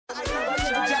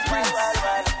Prince.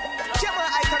 Come on,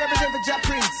 I can represent for Ja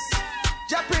Prince.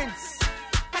 Ja Prince.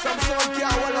 Some sound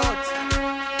can't hold out.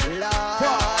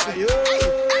 Lord.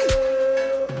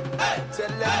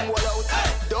 Tell them hold out.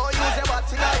 Don't use a bat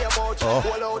in your mouth.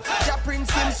 Hold out. Ja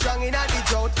Prince seems strong in the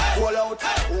drought. Hold out.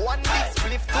 One big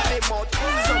spliff to the mouth.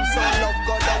 Some sound love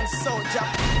go down so Ja.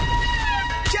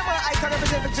 Come on, I can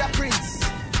represent for Ja Prince.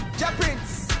 Ja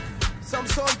Prince. Some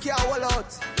sound can't hold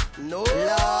out. No.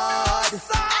 Lord.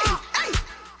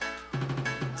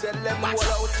 Tell them hold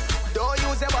out. Don't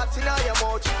use a bat in your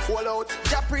mouth. Hold out.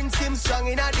 Ja Prince seems strong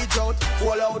in the drought.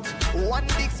 Hold out. One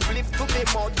big spliff to me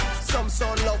mouth. Some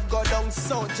son love go down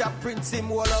so Ja Prince him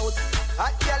hold out.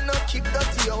 Hot girl no keep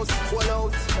dirty house. Hold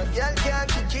out. No girl can't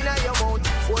kick in your mouth.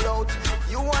 Hold out.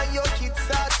 You and your kids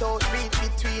start out. Read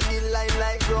between the line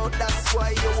like road. That's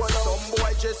why you hold out. Some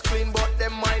boy just clean but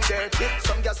them mind dirty.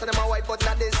 Some girls say them a white but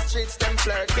not the streets them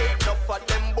flirty. Enough of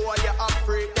them boy you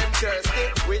afraid them thirsty.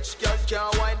 Which girl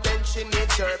can't wine then she need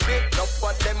therapy. Enough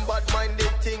of them bad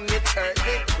minded thing it hurt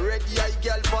me. Red eye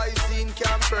girl voice in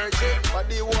can't purge it. But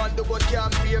they want to but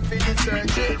can't pay for the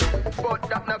surgery. But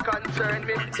that no concern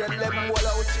me. Tell them hold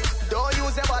out. Don't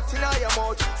use a bat in your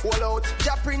mouth. Hold out.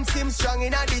 Ja Prince seems strong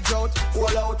in the drought.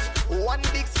 Hold out. One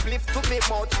big spliff to me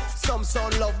mouth. Some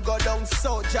son love go down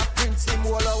so Ja Prince him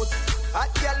hold out.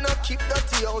 Hot girl no keep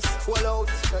dirty house. Hold out.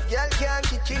 No girl can't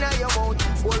kick in your mouth.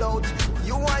 Hold out.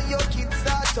 You and your kids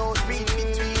start out. Read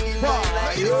between the line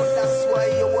like road. That's why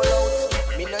you hold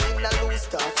out. Me no in a loose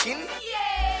talking.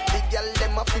 The girl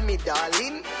them a fi me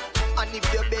darling. And if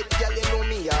you bet girl you know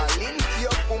me all in.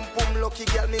 Your pum pum lucky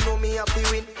girl me know me happy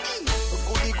win.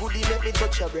 Goody goody let me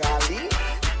touch your brawling.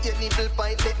 Your nipple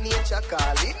pint let nature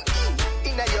calling.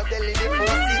 Inna your belly the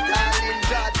pussy darling.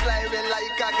 Blood flying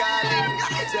like a garland.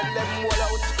 Tell them hold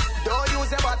out. Don't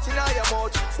use a bat in your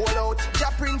mouth. Hold out. Ja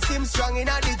Prince seems strong in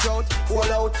the drought.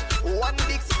 Hold out. One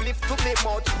big spliff to me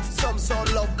mouth. Some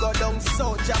son love go down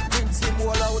so Ja Prince him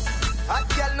hold out. Hot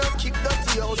girl no keep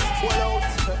dirty house. Hold out.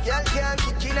 No girl can't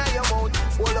kick in your mouth.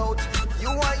 Hold out. You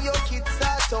and your kids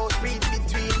start out. Read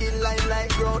between the line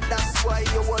like road. That's why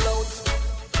you hold out.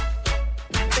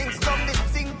 Things come the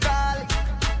thing call.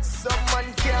 Some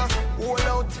man can't hold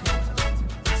out.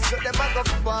 So them a go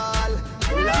fall.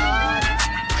 Lord.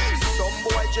 Some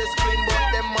boy just clean but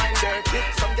them mind dirty.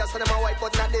 Some girls say them a white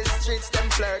but not the streets them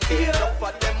flirty. Enough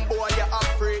of them boy you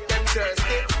afraid them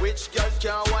thirsty. Which girl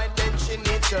can't wine then she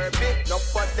need therapy.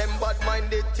 Enough of them bad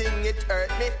minded thing it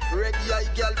hurt me. Red eye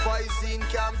girl voice in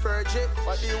can't purge it.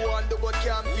 But they want to but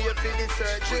can't pay for the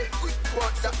surgery.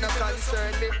 But that no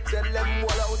concern me. Tell them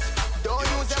hold out. Don't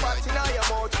use a bat in your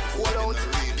mouth. Hold out.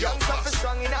 Young stuff is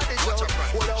strong in the drought.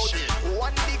 Hold out.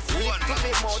 One big split to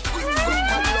me mouth. Good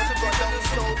man love go down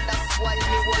so that's why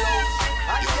me hold out.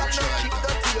 I can't keep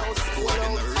dirty house. Hold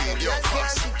out. You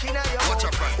can't kick in your mouth.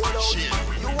 Hold out.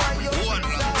 You and your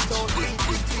kids start out. Read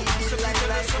between the line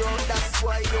like road. That's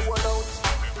why you hold out.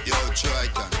 Yo,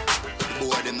 Triton. The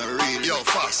boy them the real. Yo,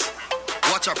 fast.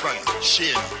 Watch up, Brian.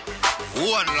 Shane.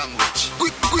 One language.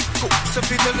 Quick, go. So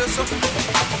people listen.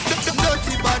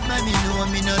 Dirty bad man, me know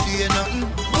me no do nothing.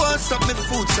 Won't stop me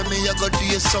food, so me I go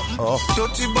do something.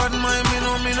 Dirty bad man, me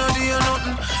know me no do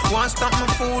nothing. Won't stop me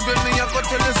food, when me I go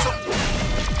tell you something.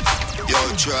 Yo,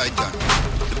 Triton.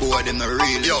 The boy them the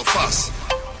real. Yo, fast.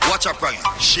 Watch up, Brian.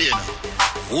 Shane.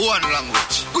 One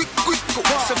language. Quick, go.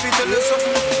 So people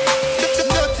listen.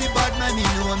 Dirty bad man, me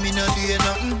know me no do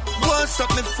nothing. Won't stop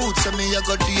me food, so me I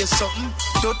go do something.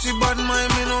 Dirty bad man,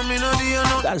 me know me no do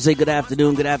nothing. Gotta say good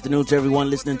afternoon to everyone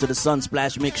listening to the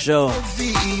Sunsplash Mix Show.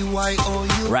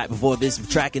 V-E-Y-O-U. Right before this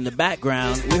track in the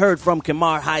background, we heard from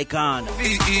Kamar Haikon.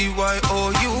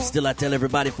 V-E-Y-O-U. Still I tell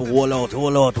everybody for wall out.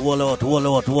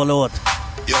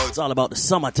 Yo, It's all about the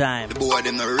summertime. The boy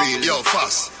them the real. Yo,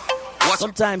 fast.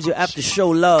 Sometimes you have to show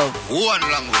love. One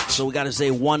language. So we gotta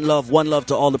say one love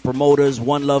to all the promoters,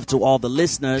 one love to all the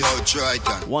listeners, Yo,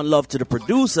 Triton. one love to the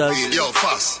producers, Yo,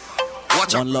 fast.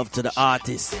 Watch one love to the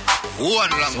artists. One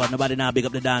language. So nobody now big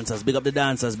up the dancers, big up the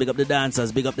dancers, big up the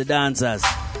dancers, big up the dancers.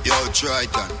 Yo,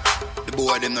 Triton. The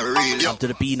boy them the real. Yo, up to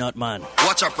the peanut man.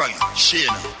 watch up, Brian. Shane.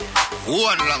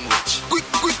 One language.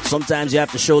 Quick. Sometimes you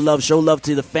have to show love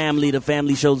to the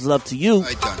family shows love to you.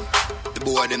 Triton. The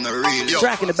boy them the real. Yo,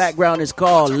 Track in the background is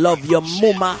called Love Your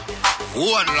Mama.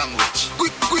 One language.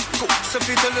 Quick. So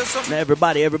people listen. Now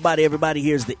everybody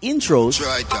hears the intros.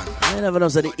 Triton. I never know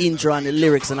that the intro and the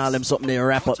lyrics and all them something they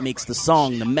wrap up makes the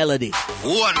song, the melody,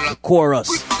 One the language.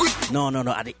 chorus. Quick. No,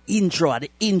 at the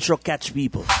intro catch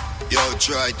people. Yo,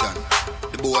 Triton.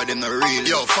 The boy them the real.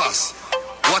 Yo, fast.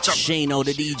 Watch up. Shane,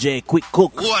 the DJ, Quick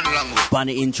Cook, One language. on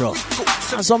the intro.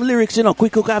 And some lyrics,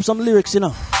 Quick Cook have some lyrics, Yo,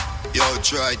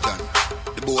 Triton.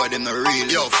 The The boy them not real.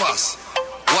 Yo, fast.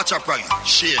 Watch up, Ryan.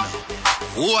 Shane.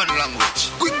 One language.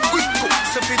 Quick, quick, quick.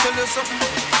 So if you tell you something.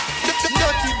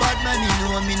 Dirty bad man, you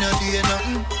know me not do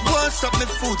nothing. Go and stop me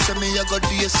food, so me I go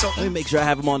do you something. Let me make sure I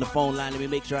have him on the phone line.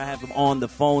 Make sure I have him on the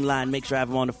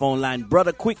phone line.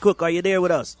 Brother Quick Cook, are you there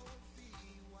with us?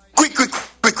 Quick.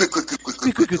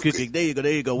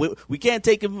 There you go. We can't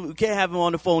take him. We can't have him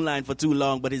on the phone line for too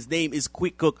long. But his name is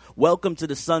Quick Cook. Welcome to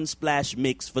the Sunsplash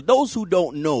Mix. For those who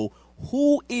don't know,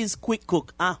 who is Quick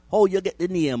Cook? How you get the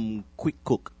name Quick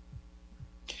Cook?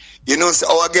 You know, so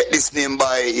I get this name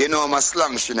by, you know, I'm a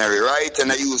slang dictionary, right?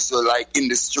 And I used to, like, in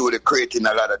the studio creating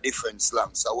a lot of different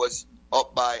slangs. I was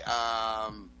up by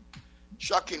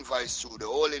Shocking Vice Studio,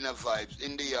 All in a Vibes,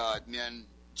 in the yard, me and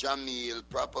Jamil,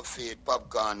 Proper Fate,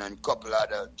 Popcorn, and couple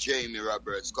other Jamie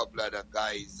Roberts, couple other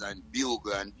guys, and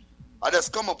Bugle, and I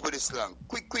just come up with a slang.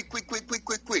 Quick.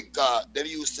 They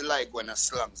used to like when I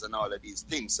slangs and all of these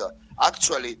things. So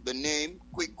actually, the name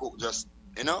Quick Cook just,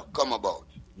 you know, come about.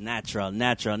 Natural.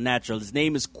 His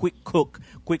name is Quick Cook.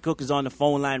 Quick Cook is on the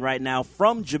phone line right now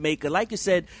from Jamaica. Like you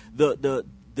said, the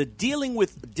dealing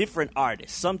with different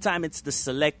artists. Sometimes it's the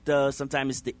selector,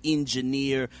 sometimes it's the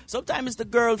engineer, sometimes it's the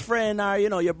girlfriend or, you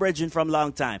know, your brethren from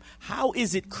long time. How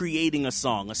is it creating a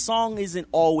song? A song isn't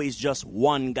always just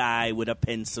one guy with a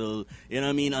pencil, you know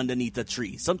what I mean, underneath a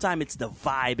tree. Sometimes it's the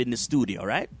vibe in the studio,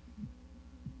 right?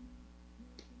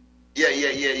 Yeah.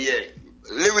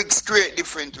 Lyrics create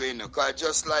different way, you know, cause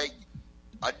just like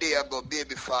a day ago,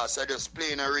 Baby Fast, I just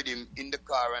playing a rhythm in the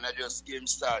car and I just came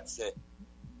start say,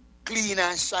 clean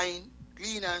and shine.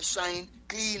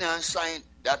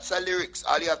 That's a lyrics.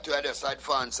 All you have to do is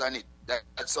advance on it.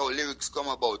 That's how lyrics come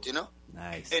about, you know?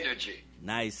 Nice. Energy.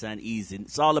 Nice and easy.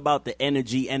 It's all about the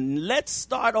energy. And let's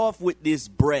start off with this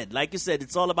bread. Like you said,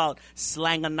 it's all about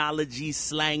slang analogy,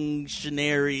 slang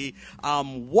dictionary.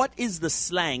 What is the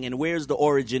slang and where's the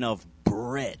origin of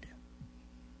bread?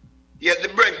 Yeah, the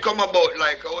bread come about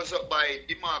like I was up by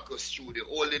DeMarco Studio,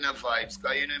 All in a Vibes,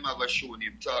 because you know him have a show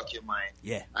named Talk Your Mind.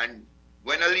 Yeah. And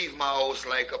when I leave my house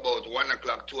like about 1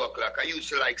 o'clock, 2 o'clock, I used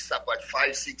to like stop at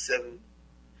 5, 6, 7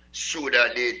 shoot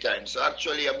at daytime. So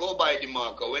actually I go by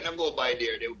DeMarco. When I go by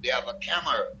there, they have a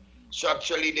camera. So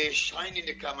actually they shine in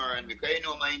the camera and because you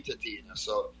know my entertainer.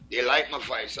 So they like my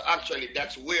vibe. So actually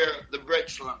that's where the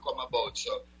bread slang come about.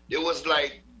 So it was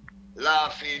like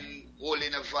laughing,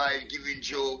 holding a vibe, giving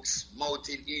jokes,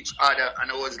 mouthing each other,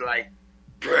 and I was like,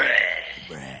 bread.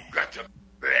 Got a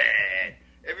bread.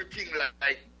 Everything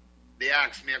like they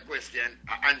asked me a question,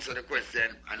 I answered the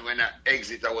question, and when I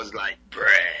exit, I was like, bread.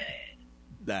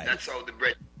 Nice. That's how the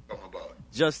bread come about.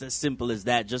 Just as simple as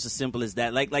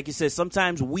that. Like you said,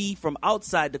 sometimes we from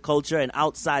outside the culture and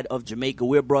outside of Jamaica,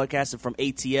 we're broadcasting from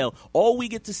ATL. All we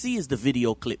get to see is the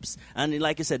video clips. And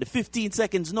like I said, the 15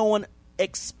 seconds, no one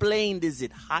explained, is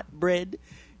it hot bread?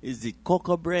 Is it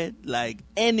cocoa bread? Like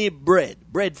any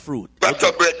breadfruit.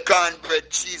 Butter bread, corn bread,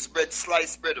 cheese bread,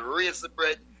 sliced bread, raisin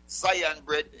bread, cyan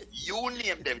bread. You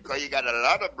name them because you got a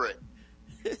lot of bread.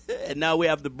 And now we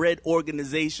have the bread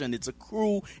organization. It's a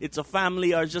crew, it's a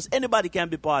family, or just anybody can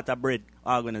be part of bread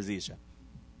organization.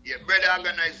 Yeah, bread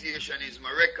organization is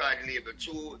my record label.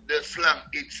 To the slang,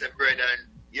 it's a bread, and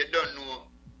you don't know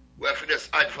where for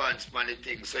just advance on the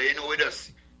thing. So you know we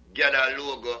just gather a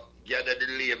logo, gather the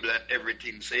label and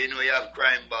everything. So you know you have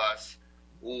Crime Boss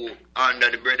who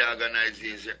under the bread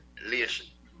organization label,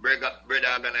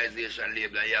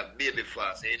 and you have Baby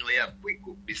Fast. So you know you have Quick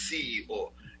Cook, the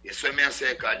CEO. Yes, what I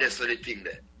say, because that's the thing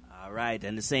there. All right,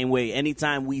 and the same way,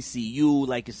 anytime we see you,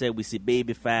 like you said, we see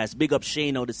Baby Fast. Big up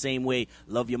Shano the same way.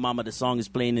 Love Your Mama, the song is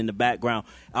playing in the background.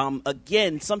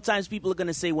 Again, sometimes people are going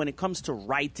to say when it comes to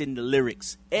writing the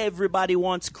lyrics, everybody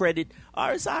wants credit.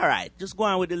 Or it's all right, just go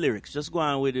on with the lyrics. Just go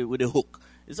on with the hook.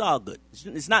 It's all good.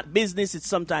 It's not business, it's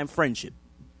sometimes friendship.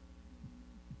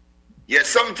 Yeah,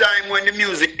 sometimes when the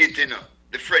music hit, you know,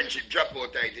 the friendship drop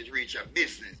out, it reach a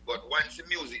business. But once the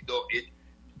music don't hit,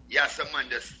 yeah, someone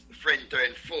just friend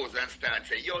turn foes and start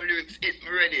say, yo, lyrics hit me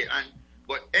ready.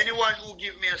 But anyone who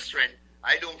give me a strength,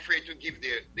 I don't afraid to give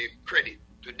the credit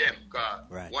to them. Because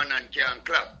one hand can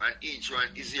clap and each one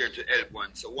is here to help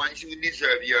one. So once you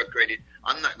deserve your credit,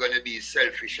 I'm not going to be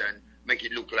selfish and make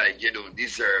it look like you don't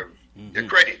deserve the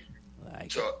credit.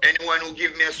 So anyone who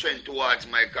give me a strength towards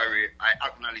my career, I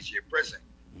acknowledge your presence.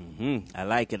 I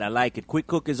like it. Quick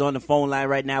Cook is on the phone line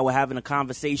right now. We're having a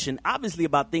conversation, obviously,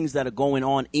 about things that are going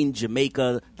on in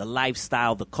Jamaica, the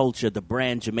lifestyle, the culture, the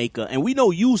brand Jamaica. And we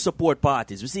know you support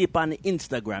parties. We see it on the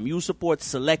Instagram. You support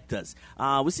selectors.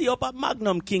 We see you up at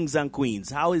Magnum Kings and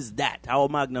Queens. How is that? How are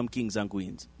Magnum Kings and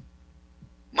Queens?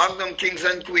 Magnum Kings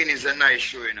and Queen is a nice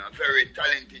show, you know, a very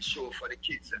talented show for the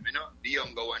kids, you know, the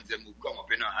younger ones them who come up,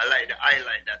 you know. I like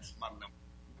that Magnum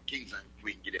Kings and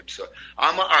Queen give them. So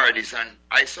I'm an artist and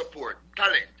I support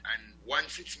talent, and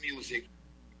once it's music,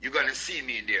 you're gonna see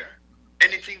me there.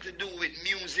 Anything to do with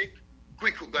music,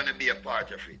 Quick Hook gonna be a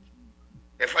part of it.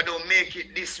 If I don't make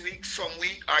it this week, some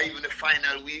week, or even the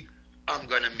final week, I'm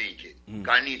gonna make it.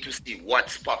 I need to see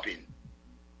what's popping.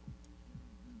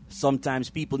 Sometimes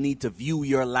people need to view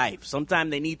your life. Sometimes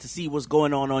they need to see what's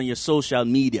going on your social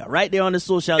media. Right there on the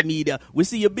social media, we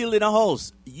see you building a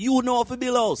house. You know if you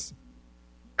build a house.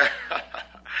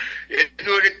 You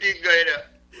know the thing going on.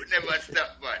 We never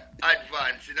stop, man.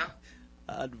 Advance, you know?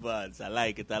 Advance. I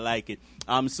like it.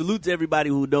 Salute to everybody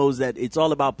who knows that it's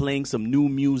all about playing some new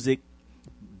music,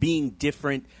 being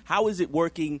different. How is it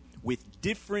working with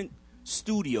different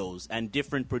studios and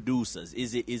different producers?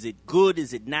 Is it good?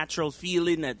 Is it natural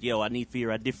feeling that I need to hear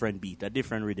a different beat, a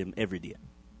different rhythm every day?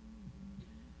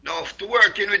 No, to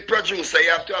working with producer,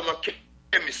 you have to have a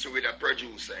chemistry with a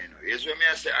producer, you know. Here's when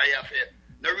I say I have to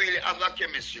not really have a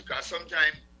chemistry, because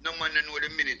sometimes no man know the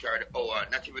minute or the hour,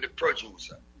 not even the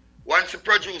producer. Once the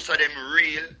producer them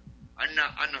real and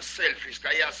not selfish,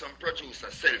 because you have some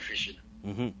producers selfish, you know.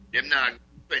 Mm-hmm. Them not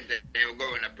spend them, they will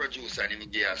go in a producer and him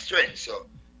give you strength, so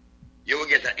you will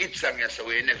get a hit song so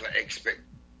you never expect.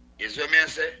 You see what I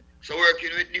say? So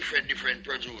working with different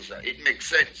producers, it makes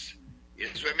sense. You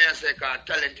see what I say? Because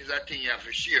talent is a thing you have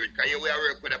to share it. Because you will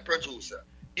work with a producer,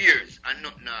 ears, and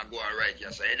nothing go on right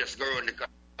here. So you just go around the car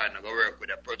and go work with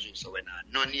a producer when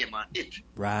no name and it.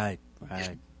 Right.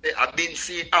 I've been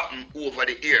seeing happen over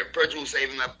the year. Producer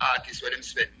even have artists where them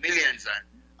spend millions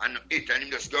and it, and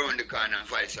him just go around the corner and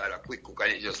vice a Quick Hook,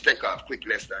 and he just take off quick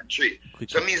less than 3.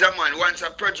 So means a man, once a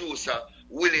producer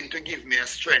willing to give me a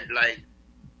strength, like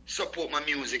support my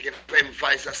music, if I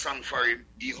advise a song for him,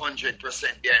 he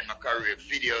 100% behind my career,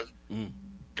 videos,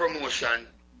 promotion,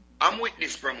 I'm with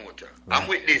this promoter, I'm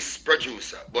with this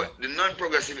producer, but the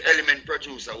non-progressive element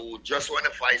producer who just want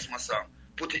to vice my song,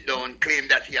 put it down, claim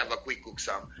that he have a Quick Hook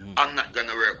song, I'm not going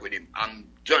to work with him. I'm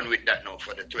done with that now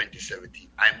for the 2017.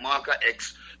 I'm Marka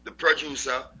X, the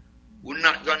producer, who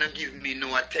not going to give me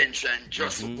no attention,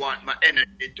 just want my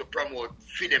energy to promote,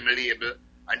 feed them label,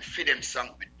 and feed them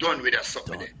song. Be done with that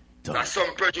something. Because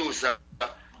some producer,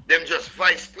 them just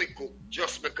vice Quick Hook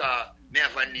just because me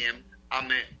have a name,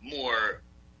 I'm more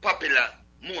popular,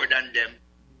 more than them.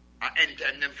 I enter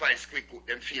and them vice Quick Hook,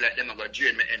 them feel like them are going to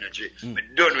drain my energy. Me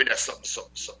done with that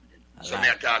something. So me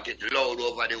I talk it loud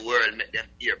over the world, make them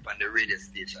hear on the radio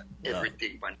station,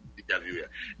 everything on the interview.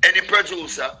 Any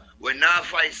producer will now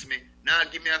vice me, now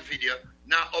give me a video,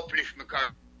 now uplift my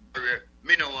career,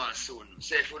 me no want soon.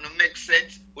 So if it make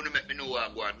sense, you make me know what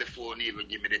I'm going before you even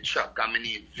give me the track. I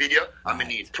need video, I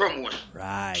need promotion.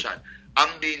 Right.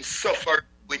 I'm being suffered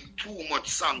with too much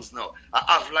songs now. I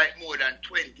have like more than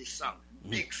 20 songs.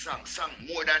 Big song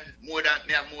more than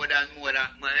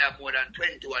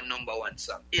 21 number one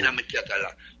song in my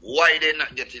catalog. Why they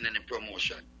not getting any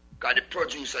promotion? Because the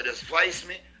producer just vice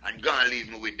me and gonna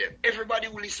leave me with them. Everybody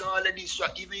will listen to all of these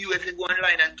tracks. Even you, if you go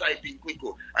online and type in Quick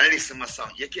Hook and listen to my song,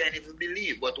 you can't even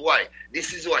believe. But why?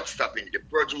 This is what's stopping the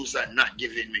producer not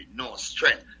giving me no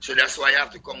strength. So that's why I have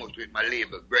to come out with my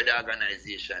label, Brother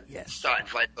Organization. Yes. Start and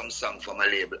find some song for my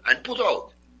label and put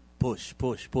out. Push.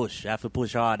 I have to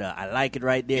push harder. I like it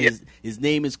right there. Yeah. His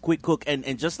name is Quick Hook,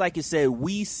 and just like you said,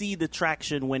 we see the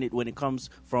traction when it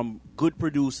comes from good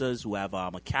producers who have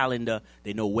a calendar.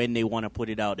 They know when they want to put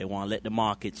it out. They want to let the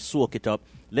market soak it up.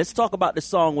 Let's talk about the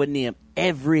song with name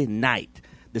Every Night,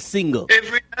 the single.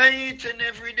 Every night and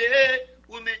every day,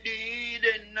 we make the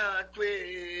Eden not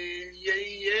quail.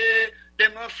 Yeah.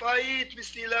 Them a fight, we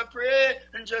still a pray,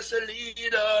 and just a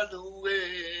lead all the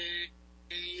way.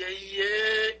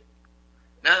 Yeah.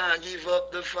 Nah, give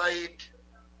up the fight.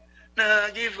 Nah,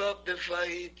 give up the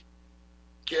fight.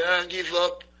 Can't give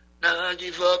up. Nah,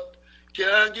 give up.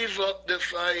 Can't give up the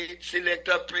fight. Select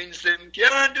a prince, them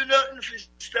can't do nothing to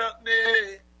stop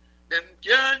me. Them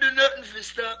can't do nothing to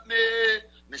stop me.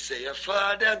 Me say, a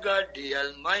Father God, the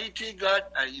Almighty God,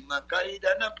 I'm a guide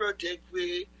and a protect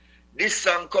me. This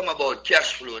song come about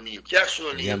cash flow, Neil. Cash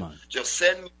flow, Neil. Just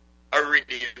send me a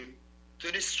rhythm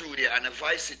to the studio and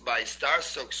advise it by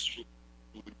Starstruck Studio.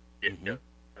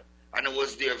 And I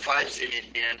was there vibes in it,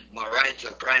 and my writer,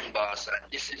 Crime Boss,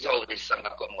 and this is how this song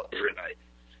come out every night.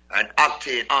 And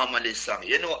Octane harmony this song.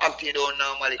 You know, Octane don't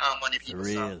normally harmony people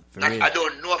song. I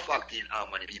don't know if Octane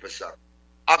harmony people song.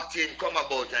 Octane come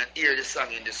about and hear the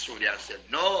song in the studio and said,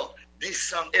 no, this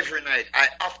song every night, I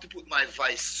have to put my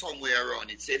voice somewhere around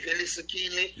it. So if you listen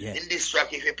keenly, in this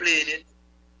track, if you're playing it,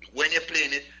 when you're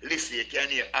playing it, listen, you can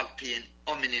hear Octane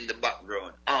humming in the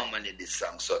background, harmony this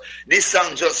song. So this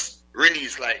song just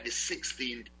released like the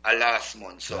 16th of last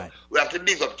month. So we have to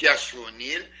big up Castro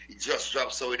O'Neal. It just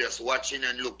dropped, so we're just watching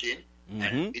and looking.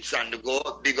 And it's on the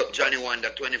go. Big up Johnny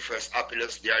Wonder, 21st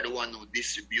Apollos. They are the one who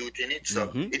distributing it.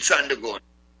 So it's on the go.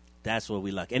 That's what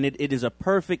we like. And it is a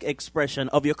perfect expression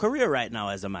of your career right now,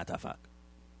 as a matter of fact.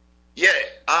 Yeah.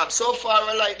 So far,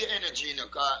 I like the energy,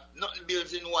 because nothing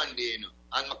builds in one day,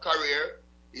 And my career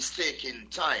is taking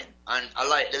time. And I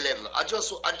like the level. I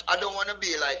don't want to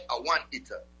be like a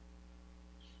one-hitter.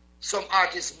 Some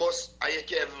artists bust, and you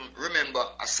can't even remember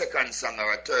a second song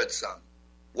or a third song,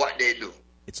 what they do.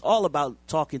 It's all about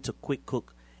talking to Quick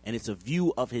Cook, and it's a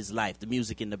view of his life. The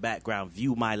music in the background,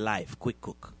 View My Life, Quick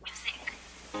Cook.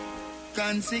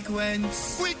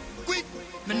 Consequence. Quick,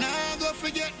 me nah go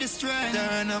forget the strength.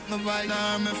 Turn up my vibe,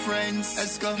 nah my friends.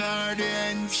 Let's go to the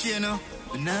end, you know.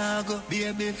 Me nah go be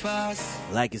a bit fast.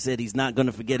 Like I said, he's not going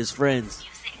to forget his friends.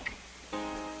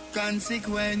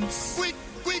 Consequence. Quick,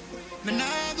 me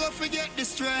nah go forget the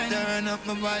strength. Turn up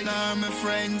my vibe, nah my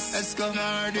friends. Let's go to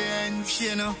the end,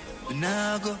 you know. Me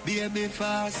nah go be a bit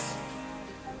fast.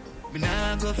 Me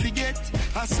nah go forget,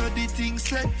 I saw the thing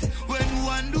set. When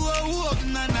one door open,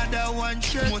 another one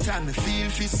shut. More time me feel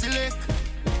fi select.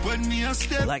 When me a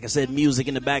step. Like I said, music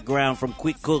in the background from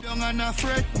Quick Cook.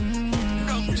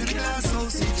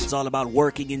 It's all about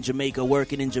working in Jamaica.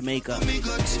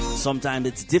 Sometimes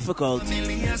it's difficult,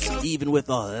 even with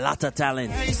a lot of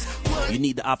talent. You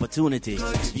need the opportunity.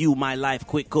 View My Life,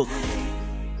 Quick Cook.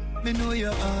 Me know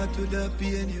your heart would have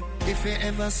pain you if you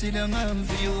ever sit down and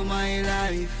view my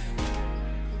life.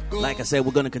 Like I said,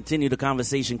 we're going to continue the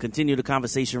conversation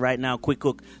right now, Quick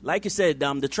Cook. Like you said,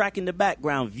 the track in the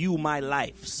background, View My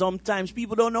Life. Sometimes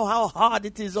people don't know how hard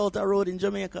it is out the road in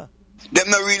Jamaica. Them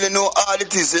not really know how hard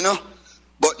it is,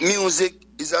 But music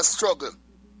is a struggle.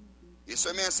 You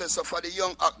see me say, so for the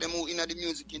young act them who in the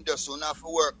music industry, you have to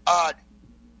work hard.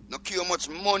 No care how much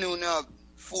money you have.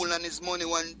 Fool and his money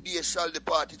one day shall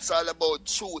depart. It's all about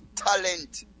true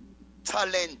talent.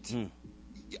 You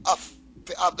have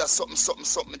to have that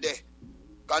something there.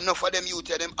 Because enough of them youth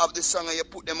them have the song and you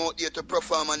put them out there to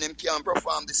perform and them can't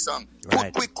perform the song.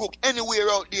 Right. Put Quick Cook anywhere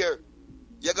out there.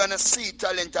 You're going to see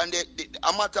talent, and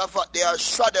a matter of fact, they are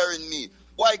shuddering me.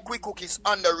 Why Quick Cook is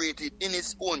underrated in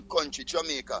his own country,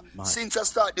 Jamaica. Man. Since I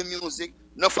start the music,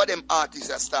 enough of them artists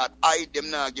that start, them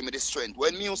now give me the strength.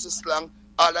 When music slang,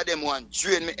 all of them want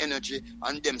drain me energy,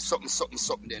 and them something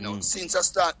they know. Since I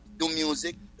start do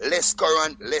music, less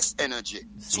current, less energy.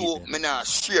 So me now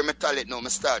share my talent now, me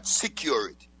start secure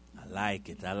it. I like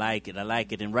it.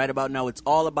 And right about now, it's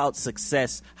all about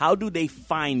success. How do they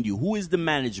find you? Who is the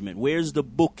management? Where's the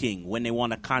booking when they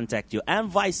want to contact you? And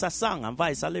vice a song, and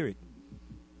vice a lyric.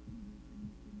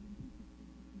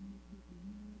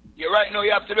 Yeah, right now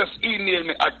you have to just email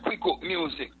me at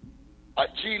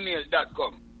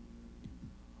quickcookmusic@gmail.com.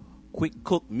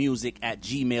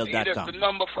 quickcookmusic@gmail.com. That's the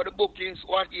number for the bookings,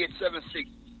 1876.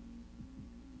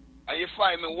 And you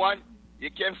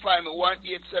can find me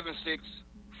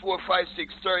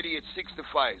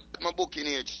 1876-456-3865. My booking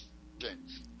age.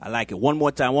 I like it. One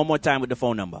more time with the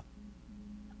phone number.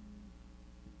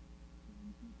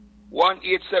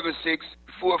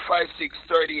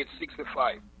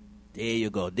 1876-456-3865.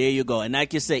 There you go. And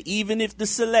like you say, even if the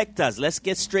selectors, let's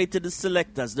get straight to the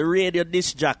selectors, the radio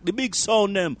disc jock, the big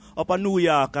sound them up in New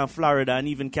York and Florida and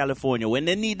even California, when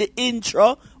they need the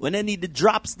intro, when they need the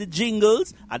drops, the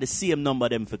jingles, are the same number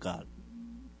them for call.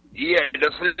 Yeah,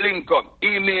 that's the link up.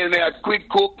 Email me at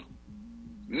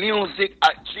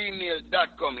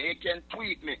quickcookmusic@gmail.com. You can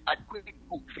tweet me at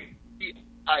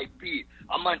quickcook.ip.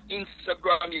 I'm on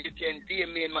Instagram. You can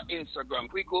DM me in my Instagram.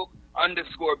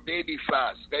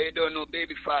 quickcook_babyfast. You don't know,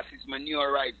 Babyfast is my new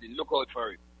rising. Look out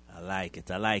for it. I like it.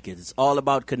 It's all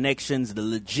about connections, the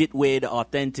legit way, the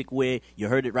authentic way. You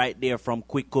heard it right there from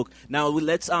Quick Cook. Now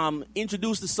let's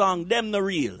introduce the song Them The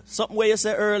Real. Something where you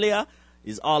said earlier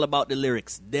is all about the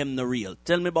lyrics, Them The Real.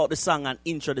 Tell me about the song and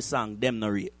intro the song, Them The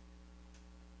Real.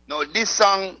 Now this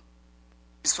song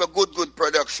is for good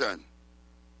production.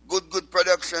 Good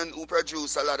production who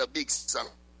produce a lot of big songs.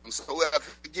 So we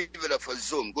have to give it up for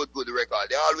Zoom, good record.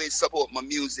 They always support my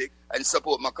music and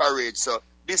support my courage. So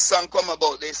this song come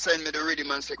about, they send me the rhythm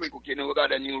and say, Quick Cook, we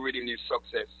got a new rhythm, new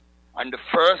success. And the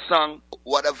first song,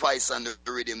 what a voice on the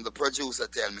rhythm, the producer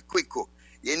tell me, Quick Cook,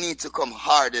 you need to come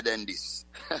harder than this.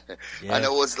 Yeah. And I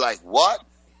was like, what?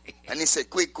 And he said,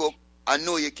 Quick Cook, I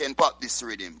know you can pop this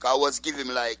rhythm. I was giving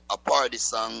him like a party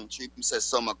song. He said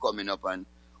summer coming up, and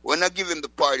when I give him the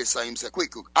party song, he said, Quick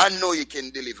Cook, I know you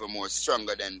can deliver more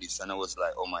stronger than this. And I was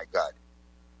like, oh my God.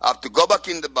 I have to go back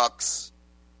in the box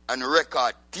and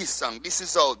record this song. This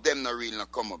is how Them Not Real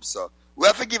not come up, so we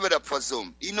have to give it up for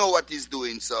Zoom. You know what he's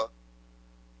doing, so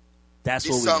That's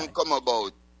this what we song like. come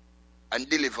about and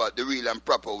deliver the real and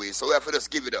proper way. So we have to just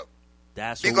give it up.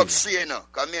 That's Big what up we like. Shayna,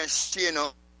 because me and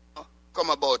Shayna come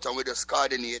about and we just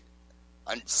coordinate.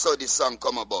 And so this song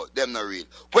come about. Them Not Real.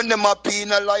 When them happy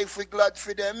in a life, we glad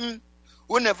for them.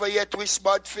 We never yet wish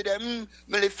bad for them.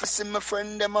 Me live for see my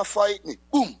friend, them a fight me.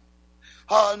 Boom.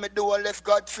 All me do, I left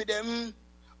God for them.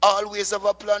 Always have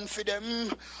a plan for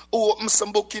them. Open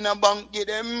some book in a bank, give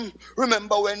them.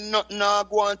 Remember when nothing I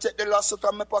go and take the last out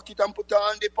of my pocket and put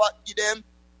on the pot, give them.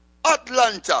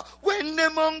 Atlanta, when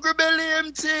them hungry belly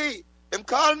empty. Them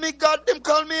call me God, them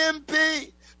call me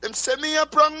MP. Them say me a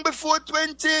prong before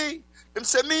 20. Them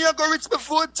say me a go rich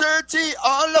before 30.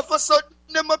 All of a sudden,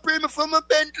 them a pray me for my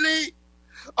Bentley.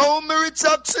 Oh, me rich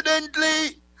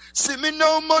accidentally. See me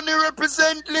now money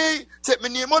represently. Take me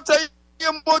name out of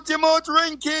your mouth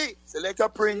rinky. Select a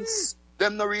prince.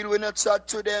 Them no real, we not chat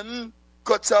to them.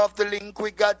 Cut off the link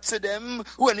we got to them.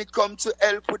 When it come to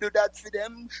help, we do that for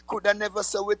them. Coulda never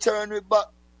say we turn we back.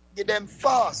 Get them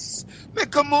fast.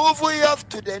 Make a move we have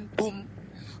to then. Boom.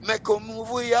 Make a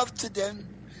move we have to them.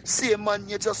 See man,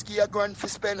 you just give a grand for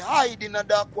spend. Hide in a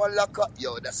dark one locker.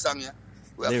 Yo, that song, yeah.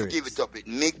 We have Lyrics. to give it up. It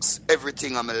mix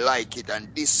everything. I like it. And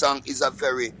this song is a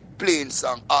very plain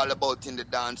song. All about in the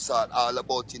dance hall. All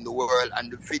about in the world.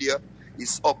 And the video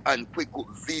is up on Quick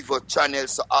Cook Vivo channel.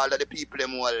 So all of the people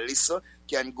them who are listen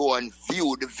can go and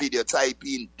view the video. Type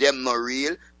in Them Not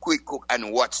Real, Quick Cook,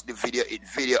 and watch the video. It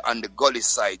video on the Gully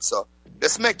side. So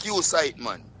let's make use of it,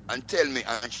 man. And tell me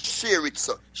and share it.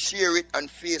 So share it on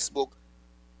Facebook.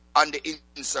 On the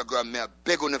Instagram, me I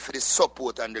beg on for the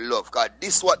support and the love. Because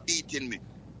this what beating me.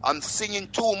 I'm singing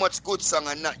too much good song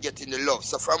and not getting the love.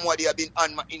 So from what they have been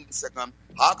on my Instagram,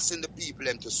 asking the people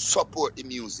them to support the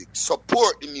music.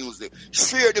 Support the music.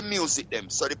 Share the music them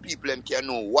so the people them can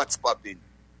know what's popping.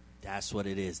 That's what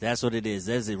it is. That's what it is.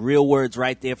 There's the real words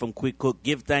right there from Quick Cook.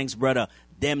 Give thanks, brother.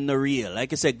 Them Not Real.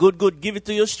 Like I said, good. Give it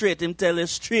to you straight. Him tell you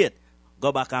straight.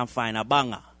 Go back and find a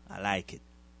banger. I like it.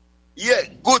 Yeah,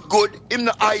 good. Him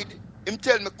no hide. Him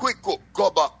tell me Quick Cook, go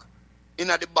back in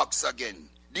the box again.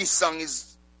 This song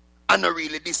is, I not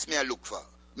really this me I look for.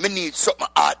 Me need something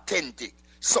authentic,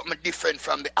 something different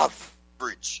from the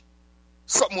average.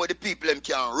 Something where the people them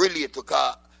can relate to,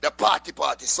 cause the party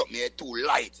something here too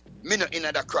light. Me not in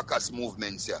the crackers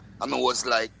movements here. I mean was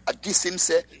like, this him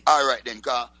say, alright then,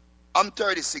 cause I'm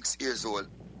 36 years old.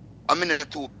 I'm in the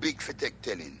too big for tech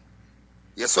telling.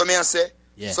 You see what me I say?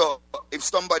 Yeah. So if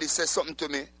somebody says something to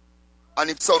me and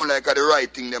it sounds like the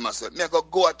right thing they must say, me I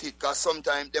go at it because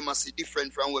sometimes they must see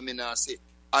different from what me now say.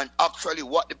 And actually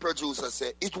what the producer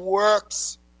say, it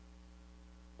works.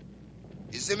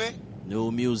 You see me?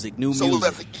 New music. So we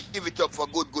have to give it up for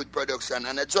good production.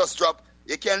 And I just drop,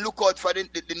 you can look out for the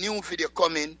new video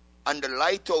coming on the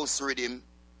Lighthouse Rhythm.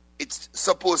 It's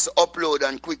supposed to upload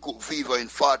on Quick Cook Vivo in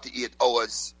 48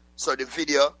 hours. So the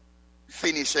video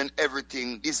finish and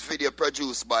everything. This video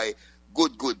produced by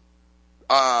good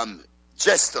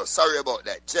Gestus. Sorry about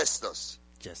that. Gestus.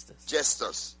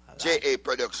 JA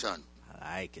Production.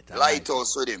 I like it.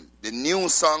 Lighthouse Rhythm. The new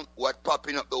song what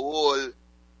popping up the whole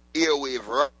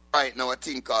airwave right now, a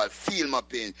thing called Feel My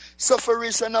Pain.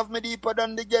 Sufferation of me deeper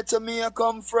than the ghetto me I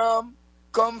come from.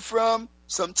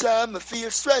 Sometime I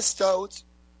feel stressed out.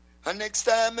 And next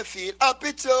time I feel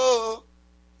happy too.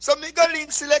 So me go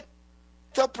link select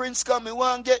Prince come me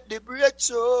want get the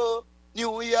breakthrough.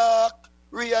 New York,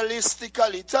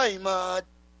 realistically time hard.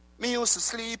 Me used to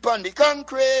sleep on the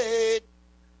concrete.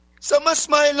 Some a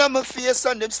smile on my face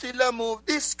and them still a move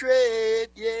discreet,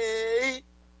 yeah.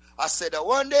 I said I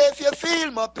wonder if you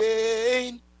feel my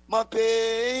pain. I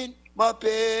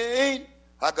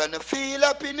gonna feel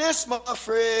happiness, my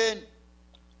friend.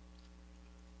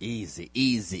 Easy.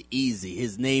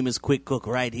 His name is Quick Cook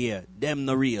right here. Them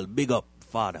Not Real. Big up,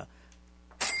 father.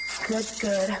 Good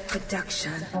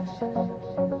production.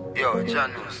 Yo,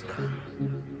 John Noster.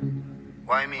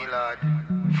 Why me, lad?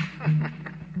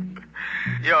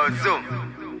 Yo, Zoom.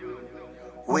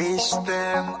 Wish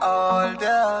them all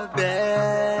the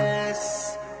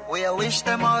best. We wish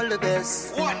them all the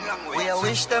best. We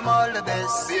wish them all the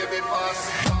best. Baby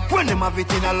fast. When them have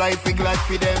it in a life, we glad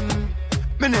for them.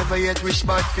 Me never yet wish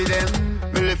bad for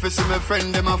them. Me live to see my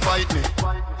friend, them a fight me.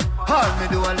 All me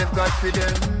do, I live God for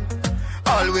them.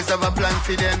 Always have a plan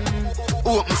for them.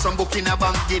 Open some book in a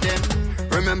bank, give them.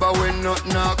 Remember when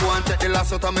nothing I go and take the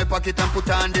last out of my pocket and put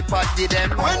on the pot, give them.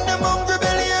 When them hungry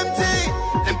belly empty,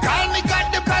 them call me God,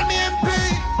 them call me MP.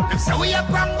 Them say we are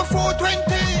young before 20.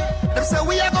 Them say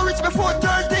we are go rich before 30.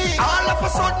 All of a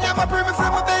sudden, them a bring me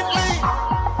from a Bentley.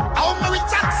 I'm a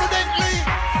rich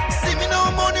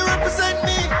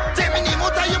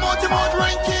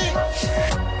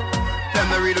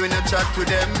chat to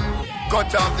them.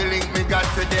 Cut off the link me got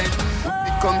to them.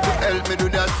 It come to help me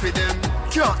do that for them.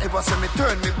 Can't ever say me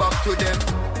turn me back to them.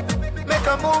 Make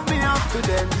a move me up to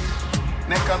them.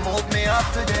 Make a move me up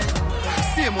to them.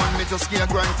 Same one me just get a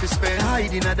grind to spend.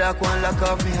 Hide in a dark one, lock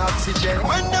off me oxygen.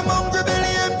 When them hungry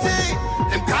belly empty,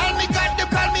 them call me God, them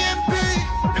call me MP.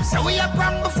 Them say we are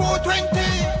from before 20.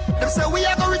 Them say we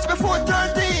are gonna reach before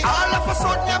 30. All of a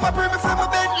sudden, never bring me from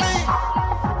a Bentley.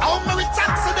 How me rich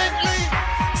accidentally.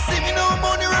 See me no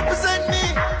money represent me.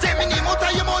 Tell me name out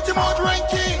of your mouth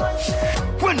ranking.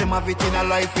 When them have it in a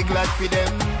life, we glad for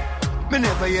them. Me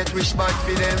never yet wish bad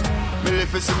for them. Me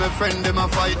live to see my friend, them a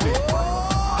fight me.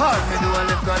 All me do I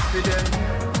live God for them.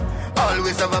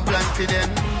 Always have a plan for them.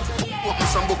 Put me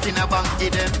some book in a bank to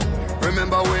them.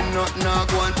 Remember when nothing I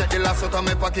go and take the last out of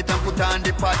my pocket and put on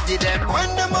the party them.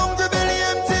 When them hungry belly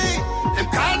empty, them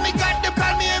call me God, them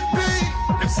call me MP.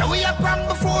 Them say we are from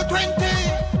before 20.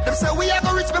 Them say we are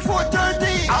gonna reach before 30.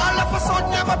 All of a sudden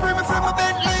never bring me from a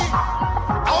Bentley.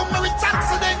 How me rich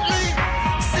accidentally.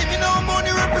 See me no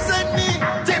money represent me.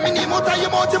 Tell me name out of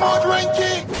your mouth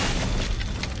ranking.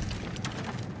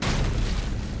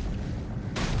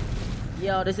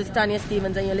 Yo, this is Tanya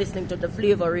Stevens and you're listening to The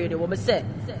Flavor Radio. What me say?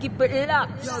 Keep it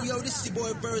locked. Yo, this is your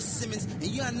boy Burr Simmons, and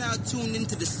you are now tuned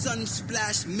into the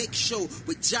Sunsplash Mix Show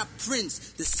with Jap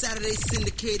Prince, the Saturday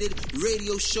syndicated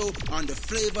radio show on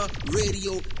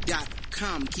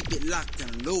theflavorradio.com. Keep it locked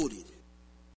and loaded.